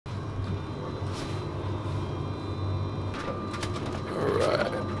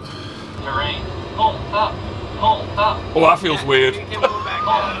Oh, that feels weird. Don't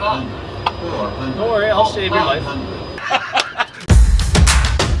worry, I'll save your life.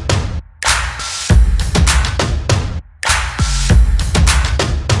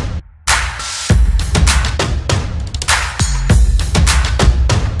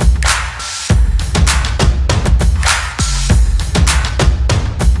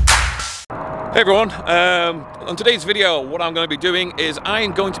 Hey everyone, on today's video what I'm going to be doing is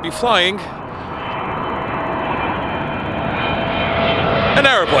I'm going to be flying an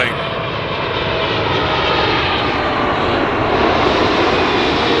aeroplane.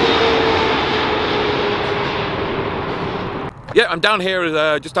 Yeah, I'm down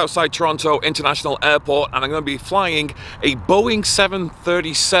here just outside Toronto International Airport, and I'm going to be flying a Boeing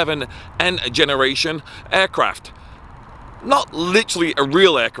 737N generation aircraft. Not literally a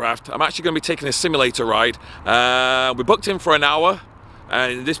real aircraft. I'm actually going to be taking a simulator ride. We booked in for an hour,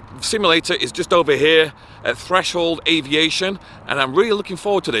 and this simulator is just over here at Threshold Aviation, and I'm really looking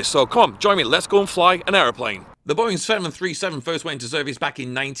forward to this. So come on, join me, let's go and fly an airplane. The Boeing 737 first went into service back in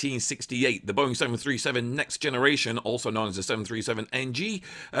 1968. The Boeing 737 Next Generation, also known as the 737NG,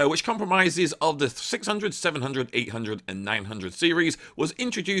 which comprises of the 600, 700, 800 and 900 series, was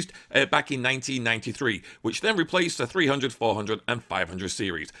introduced back in 1993, which then replaced the 300, 400 and 500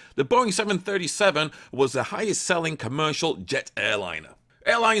 series. The Boeing 737 was the highest selling commercial jet airliner.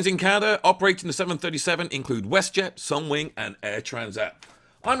 Airlines in Canada operating the 737 include WestJet, Sunwing and Air Transat.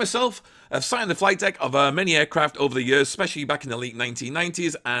 I myself have sat in the flight deck of many aircraft over the years, especially back in the late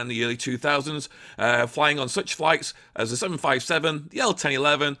 1990s and the early 2000s, flying on such flights as the 757, the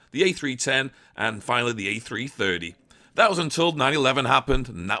L1011, the A310, and finally the A330. That was until 9/11 happened,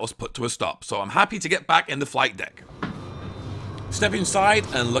 and that was put to a stop. So I'm happy to get back in the flight deck. Step inside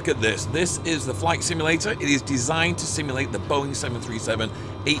and look at this. This is the flight simulator. It is designed to simulate the Boeing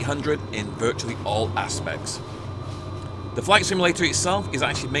 737-800 in virtually all aspects. The flight simulator itself is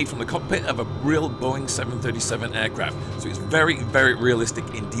actually made from the cockpit of a real Boeing 737 aircraft. So it's very, very realistic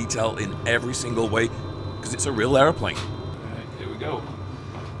in detail in every single way, because it's a real airplane. All right, here we go.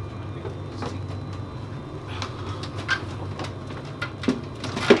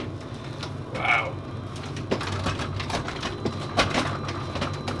 Wow.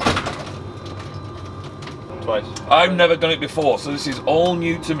 Twice. I've never done it before, so this is all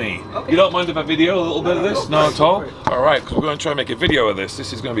new to me. Okay. You don't mind if I video a little bit of this? No, at all? Go Alright, because we're going to try and make a video of this.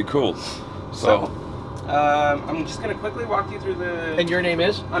 This is going to be cool. So I'm just going to quickly walk you through the... And your name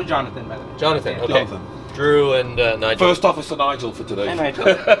is? I'm Jonathan, by the way. Jonathan, Yeah. okay. Jonathan. Drew and Nigel. First Officer Nigel for today. And Nigel.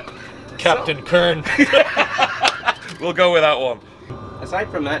 Captain Kern. We'll go with that one. Aside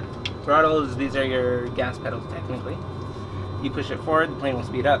from that, throttles, these are your gas pedals technically. You push it forward, the plane will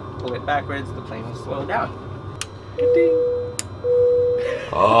speed up. Pull it backwards, the plane will slow down.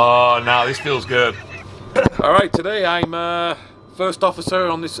 Oh, now this feels good. Alright, today I'm first officer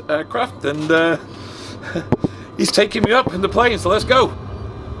on this aircraft, and he's taking me up in the plane, so let's go.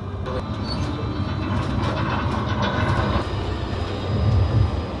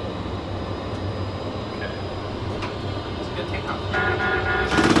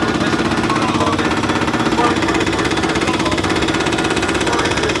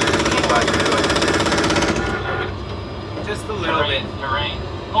 Just a little bit.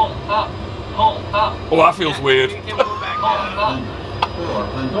 Oh, that feels weird.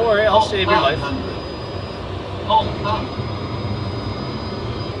 Don't worry, I'll save your life. Yeah,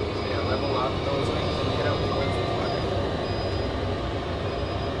 level off those wings and get out towards the water.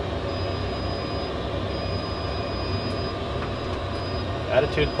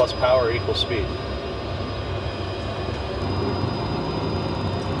 Attitude plus power equals speed.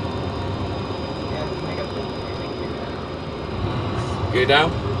 Get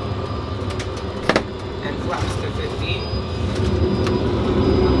down. And flaps to 15.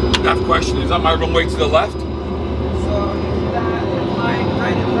 That question, is that my runway to the left? So that line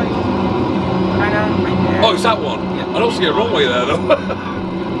right in front. Kind of right there. Oh, it's that one? Yeah. I don't see a runway there though.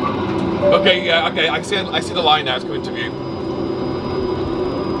 Okay, yeah, okay, I see the line now, it's coming to view.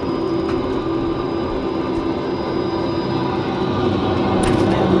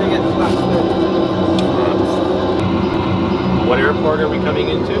 They get flaps to What airport are we coming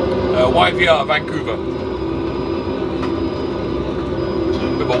into? YVR, Vancouver.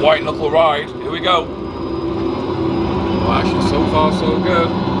 Bit of a white knuckle ride. Here we go. Well, actually, so far so good.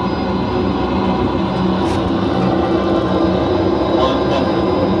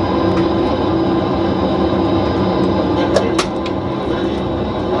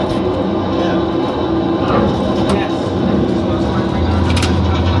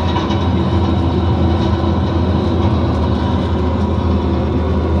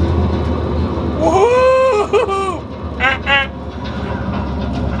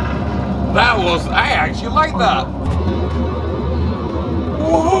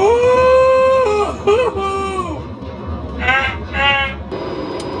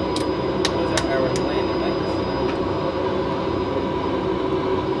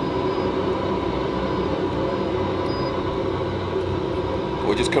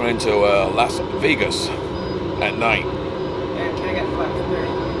 we're just coming into Las Vegas at night. Yeah, can I get flaps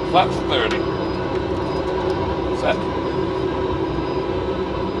 30? Flaps 30. Set.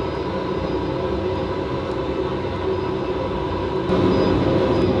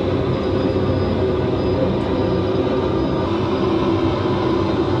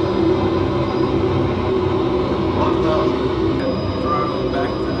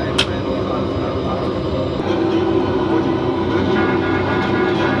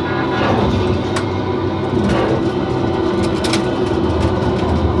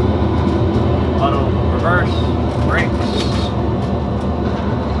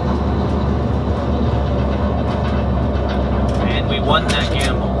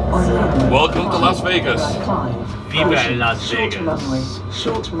 Welcome to Las Vegas. Viva Las Vegas.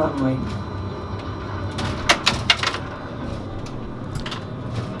 Short runway.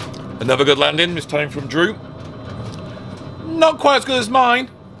 Another good landing, this time from Drew. Not quite as good as mine.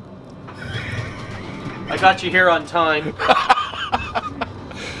 I got you here on time.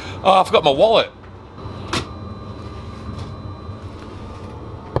 Oh, I forgot my wallet.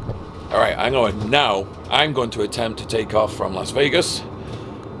 Alright, I'm going to attempt to take off from Las Vegas.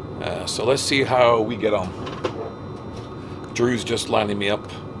 So let's see how we get on. Drew's just lining me up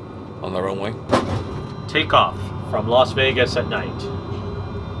on the runway. Take off from Las Vegas at night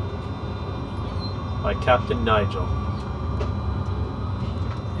by Captain Nigel.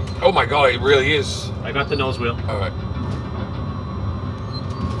 Oh my god, it really is. I got the nose wheel. Alright.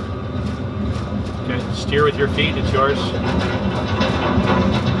 Okay, steer with your feet, it's yours.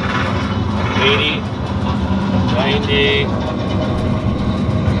 80, 90,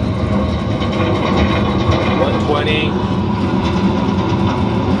 120,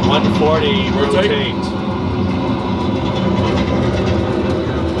 140, rotate.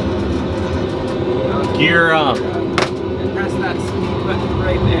 Gear up. And press that speed button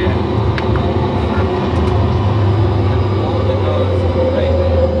right there. Hold the nose right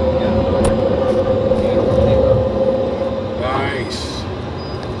there. Yeah. Nice.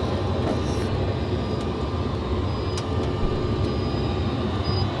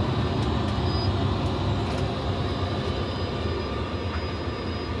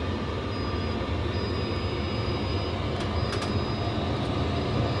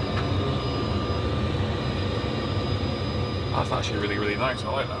 That's actually really, really nice.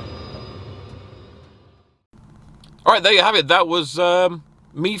 I like that. Alright, there you have it. That was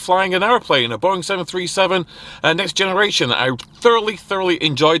me flying an aeroplane, a Boeing 737 next generation. I thoroughly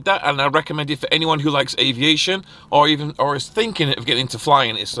enjoyed that, and I recommend it for anyone who likes aviation or is thinking of getting into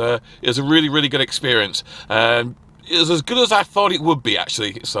flying. It's a really good experience. It was as good as I thought it would be,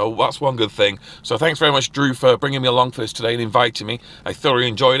 actually, so that's one good thing. So thanks very much, Drew, for bringing me along for this today and inviting me. I thoroughly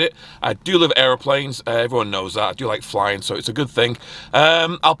enjoyed it. I do love aeroplanes, everyone knows that. I do like flying, so it's a good thing.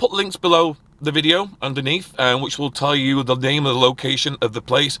 I'll put links below the video underneath, which will tell you the name of the location of the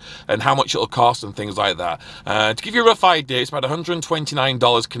place and how much it'll cost and things like that. To give you a rough idea, it's about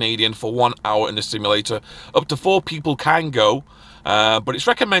 $129 Canadian for 1 hour in the simulator. Up to 4 people can go. But it's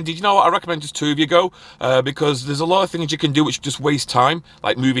recommended, you know what, I recommend just 2 of you go, because there's a lot of things you can do which just waste time,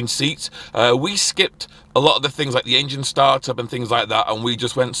 like moving seats. We skipped a lot of the things like the engine startup and things like that, and we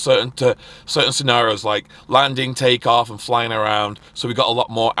just went certain scenarios like landing, takeoff and flying around, so we got a lot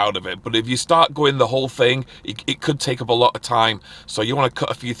more out of it. But if you start going the whole thing, it could take up a lot of time, so you want to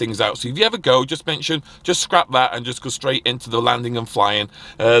cut a few things out. So if you ever go, just scrap that and just go straight into the landing and flying.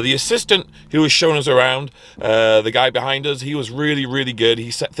 The assistant who was showing us around, the guy behind us, he was really good.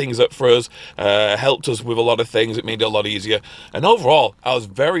 He set things up for us, helped us with a lot of things. It made it a lot easier, and overall I was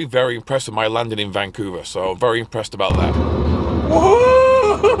very impressed with my landing in Vancouver, so very impressed about that.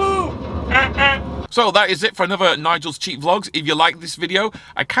 So that is it for another Nigel's Cheap Vlogs. If you like this video,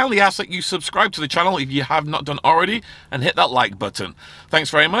 I kindly ask that you subscribe to the channel if you have not done already, and hit that like button. Thanks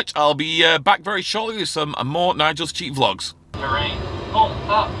very much. I'll be back very shortly with some more Nigel's Cheap Vlogs. Hold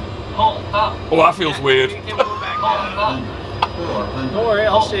up. Oh, that feels weird. Don't worry,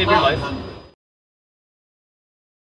 I'll save your life.